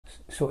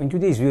So in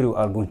today's video we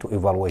are going to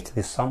evaluate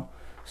this sum.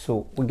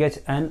 So we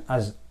get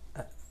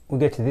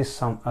this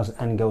sum as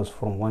n goes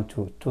from 1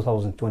 to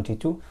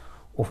 2022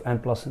 of n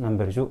plus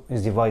number 2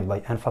 is divided by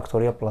n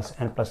factorial plus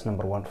n plus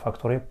number 1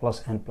 factorial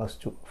plus n plus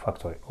 2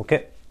 factorial.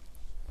 Okay,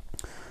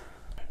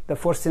 the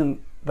first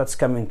thing that's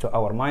coming to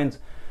our mind,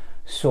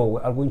 so we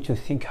are going to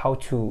think how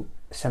to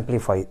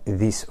simplify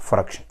this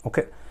fraction.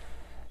 Okay,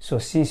 so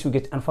since we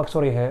get n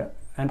factorial here,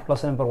 n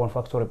plus number 1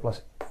 factorial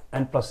plus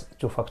n plus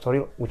 2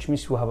 factorial, which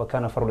means we have a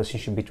kind of a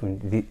relationship between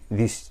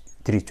these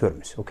three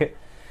terms. Okay,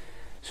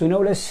 so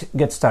now let's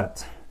get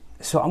started.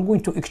 So I'm going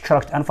to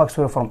extract n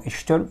factorial from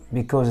each term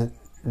because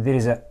there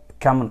is a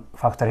common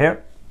factor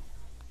here.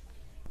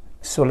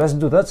 So let's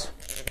do that.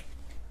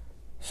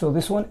 So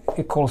this one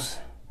equals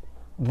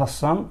the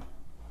sum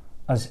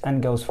as n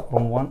goes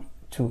from 1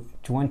 to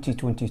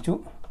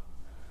 2022.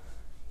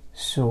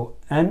 So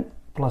n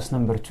plus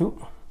number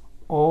 2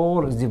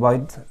 all is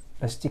divided.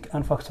 Let's take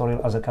n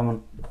factorial as a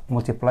common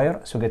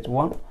multiplier. So get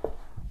 1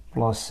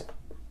 plus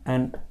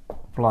n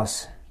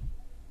plus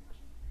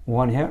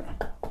 1 here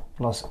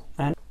plus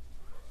n.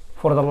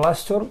 For the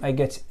last term I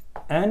get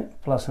n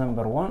plus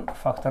number 1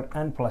 factor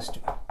n plus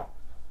 2.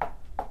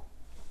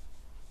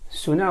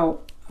 So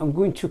now I'm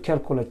going to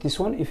calculate this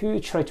one. If you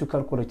try to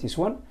calculate this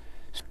one,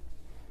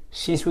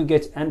 since we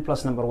get n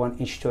plus number 1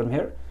 each term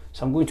here,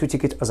 so I'm going to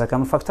take it as a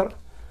common factor.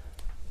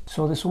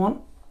 So this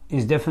one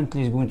is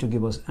definitely going to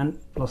give us n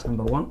plus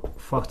number 1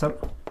 factor.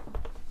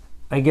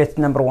 I get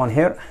number 1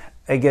 here,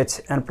 I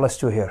get n plus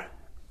 2 here,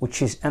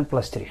 which is n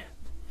plus 3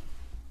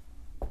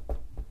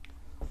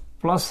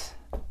 plus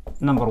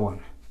number 1.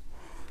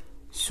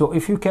 So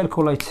if you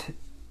calculate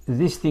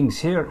these things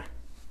here,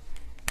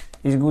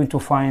 is going to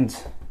find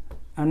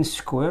n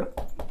square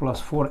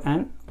plus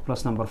 4n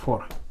plus number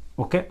 4.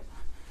 Okay,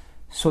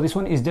 so this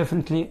one is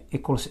definitely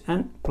equals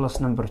n plus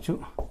number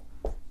 2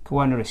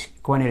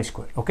 quantity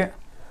square. Okay,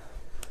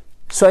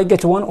 so I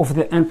get 1 of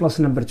the n plus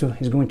number 2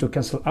 is going to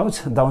cancel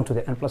out down to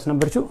the n plus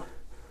number 2.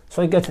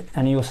 So I get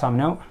a new sum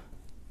now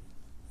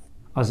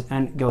as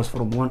n goes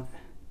from 1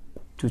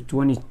 to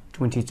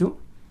 2022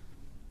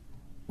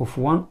 of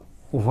 1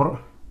 over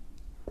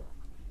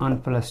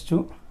n plus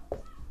 2.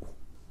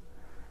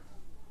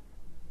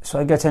 So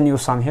I get a new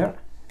sum here.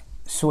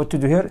 So what to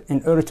do here,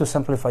 in order to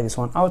simplify this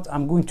one out,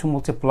 I'm going to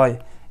multiply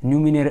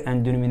numerator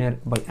and denominator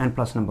by n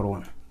plus number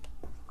 1.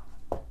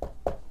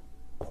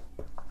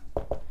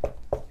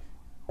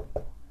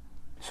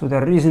 So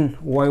the reason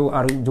why we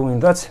are doing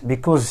that,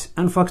 because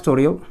n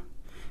factorial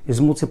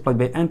is multiplied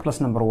by n plus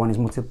number 1 is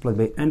multiplied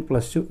by n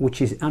plus 2,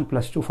 which is n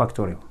plus 2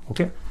 factorial.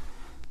 Okay,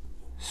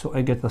 so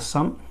I get the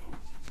sum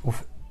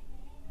of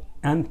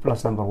n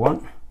plus number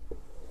 1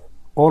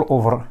 all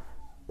over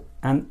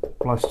n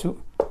plus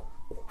 2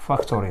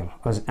 factorial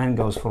as n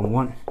goes from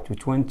 1 to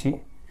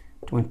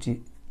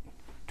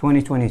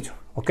 2022.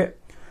 Okay,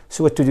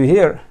 so what to do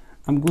here,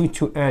 I'm going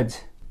to add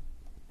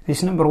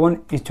this number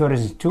 1 is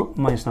turns 2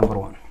 minus number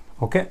 1.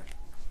 Okay,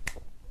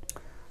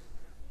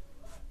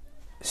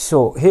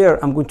 so here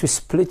I'm going to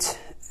split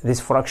this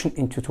fraction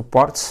into two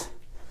parts.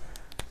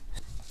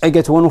 I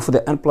get 1 of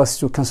the n plus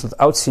 2 cancelled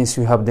out since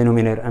we have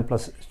denominator n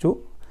plus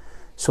 2.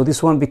 So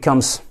this one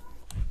becomes,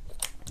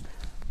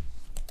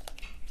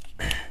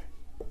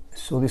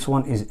 so this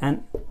one is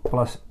n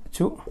plus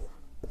 2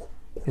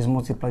 is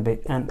multiplied by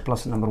n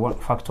plus number 1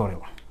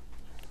 factorial.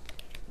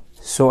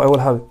 So I will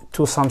have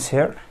two sums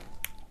here.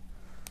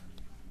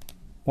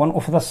 One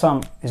of the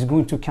sum is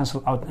going to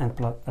cancel out n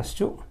plus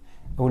 2.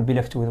 I will be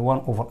left with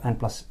 1 over n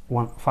plus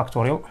 1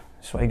 factorial.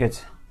 So I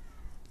get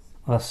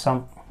the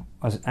sum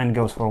as n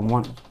goes from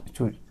 1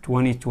 to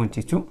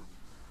 2022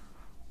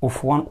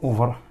 of 1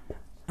 over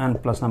n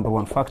plus number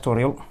 1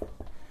 factorial.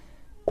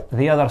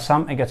 The other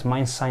sum I get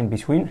minus sign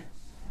between.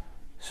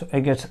 So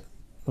I get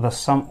the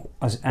sum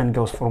as n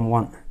goes from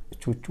 1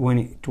 to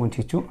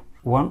 2022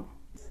 1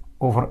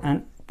 over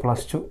n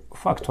plus 2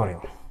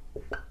 factorial,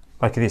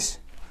 like this.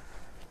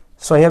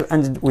 So I have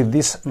ended with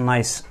these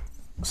nice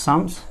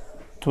sums,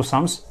 two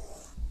sums.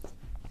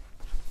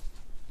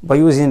 By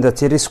using the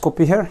telescope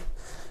here,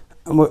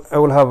 I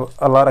will have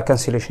a lot of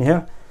cancellation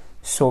here.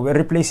 So we're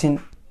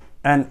replacing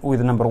n with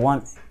number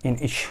 1 in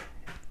each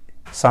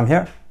sum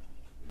here.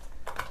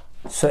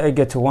 So I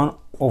get 1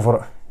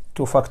 over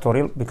 2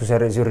 factorial because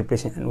I is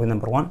replacing n with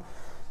number 1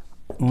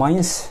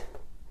 minus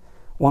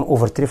 1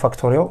 over 3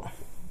 factorial.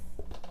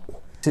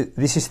 So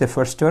this is the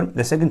first term.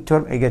 The second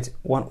term I get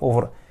 1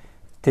 over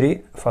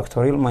 3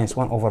 factorial minus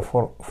 1 over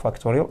 4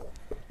 factorial.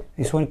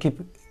 This one keep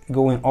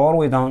going all the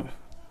way down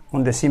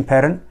on the same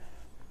pattern.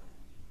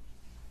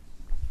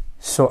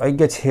 So I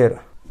get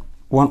here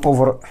 1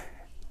 over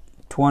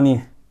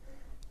 20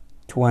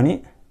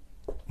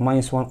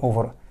 minus 1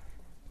 over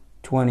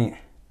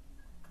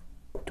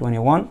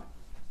 21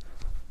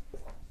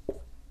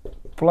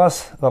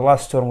 plus the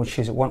last term, which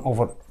is 1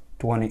 over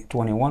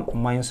 21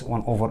 minus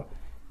 1 over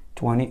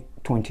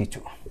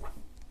 22.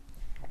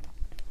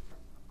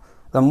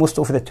 Then most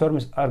of the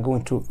terms are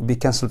going to be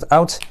cancelled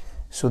out.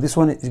 So this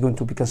one is going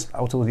to be cancelled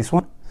out with this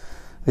one.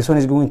 This one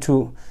is going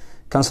to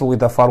cancel with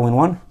the following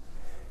one.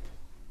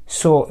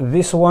 So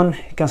this one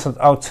cancelled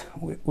out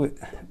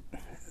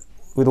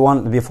with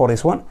 1 before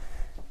this one.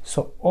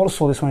 So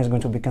also this one is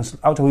going to be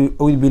cancelled out. We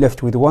will be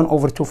left with 1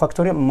 over 2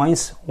 factorial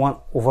minus 1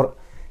 over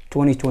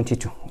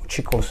 2022, which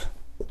equals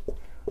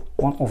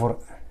 1 over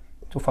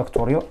 2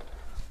 factorial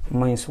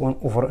minus 1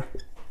 over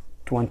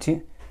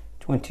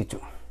 2022.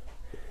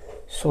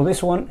 So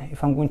this one,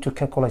 if I'm going to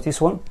calculate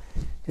this one,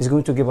 is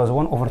going to give us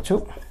 1 over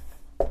 2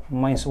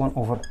 minus 1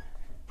 over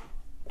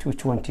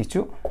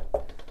 222.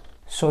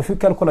 So if you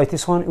calculate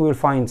this one, you will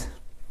find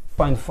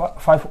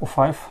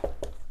 505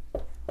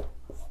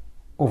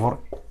 over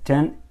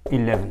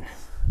 1011.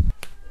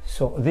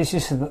 So this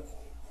is the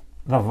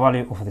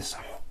value of this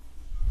sum.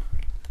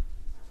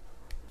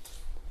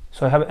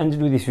 So I have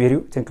ended with this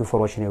video. Thank you for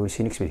watching. I will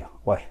see you next video.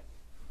 Bye.